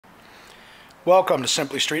Welcome to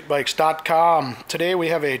SimplyStreetBikes.com. Today we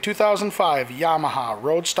have a 2005 Yamaha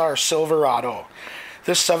Roadstar Silverado.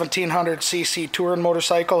 This 1700cc touring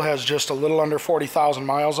motorcycle has just a little under 40,000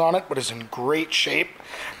 miles on it, but is in great shape.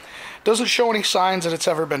 Doesn't show any signs that it's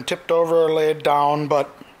ever been tipped over or laid down,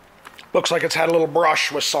 but looks like it's had a little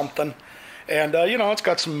brush with something. And, it's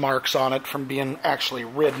got some marks on it from being actually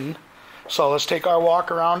ridden. So let's take our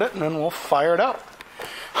walk around it and then we'll fire it up.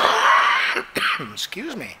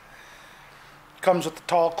 Excuse me. Comes with the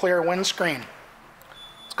tall, clear windscreen.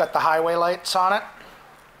 It's got the highway lights on it.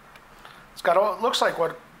 It's got, it looks like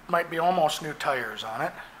what might be almost new tires on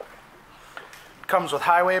it. It comes with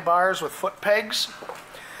highway bars with foot pegs.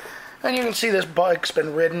 And you can see this bike's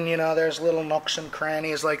been ridden. There's little nooks and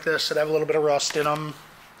crannies like this that have a little bit of rust in them.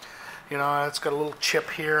 It's got a little chip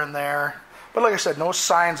here and there. But like I said, no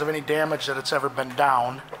signs of any damage that it's ever been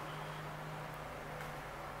down.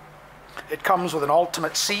 It comes with an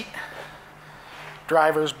ultimate seat,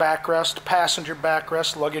 driver's backrest, passenger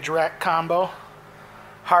backrest, luggage rack combo,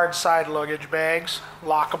 hard side luggage bags,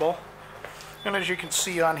 lockable. And as you can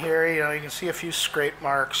see on here, you can see a few scrape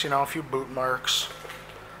marks, a few boot marks,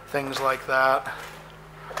 things like that.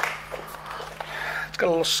 It's got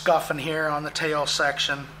a little scuff in here on the tail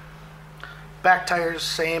section. Back tires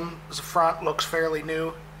same as the front, looks fairly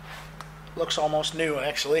new. Looks almost new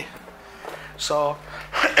actually. So,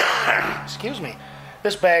 excuse me.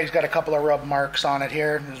 This bag's got a couple of rub marks on it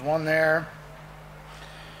here. There's one there.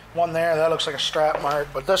 One there. That looks like a strap mark.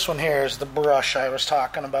 But this one here is the brush I was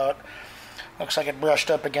talking about. Looks like it brushed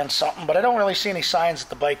up against something. But I don't really see any signs that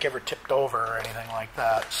the bike ever tipped over or anything like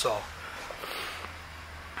that. So,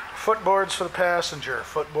 footboards for the passenger.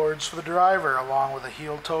 Footboards for the driver, along with a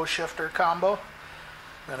heel-toe shifter combo.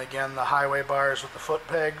 Then again, the highway bars with the foot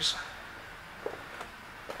pegs.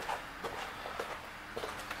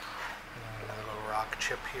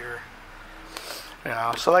 Chip here,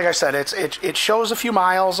 so like I said, it shows a few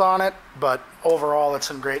miles on it, but overall it's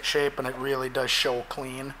in great shape and it really does show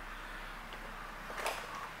clean.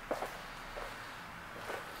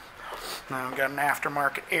 Now we've got an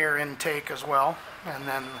aftermarket air intake as well, and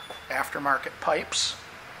then aftermarket pipes.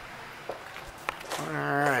 All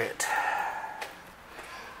right.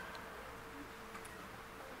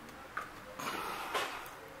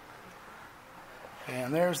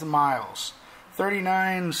 And there's the miles.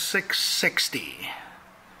 39,660.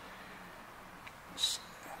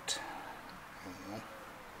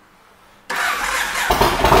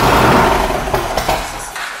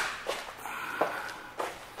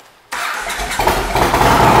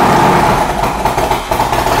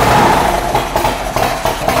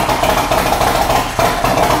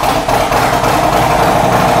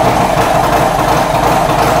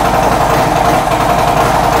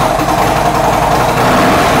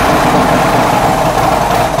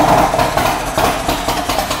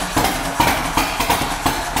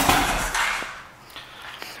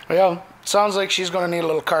 Well, sounds like she's going to need a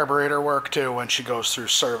little carburetor work too when she goes through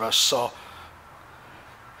service. So,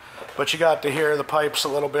 but you got to hear the pipes a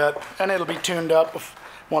little bit, and it'll be tuned up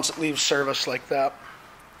once it leaves service like that.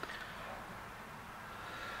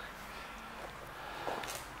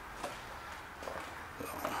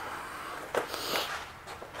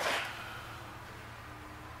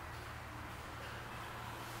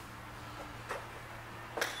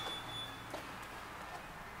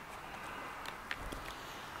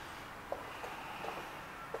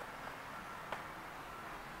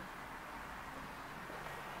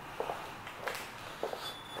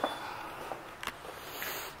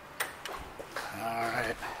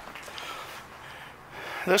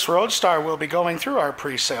 This Roadstar will be going through our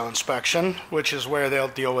pre-sale inspection, which is where they'll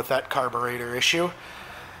deal with that carburetor issue.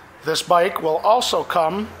 This bike will also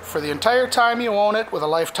come for the entire time you own it with a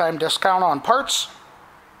lifetime discount on parts,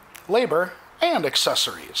 labor, and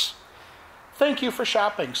accessories. Thank you for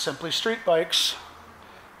shopping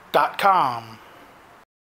SimplyStreetBikes.com.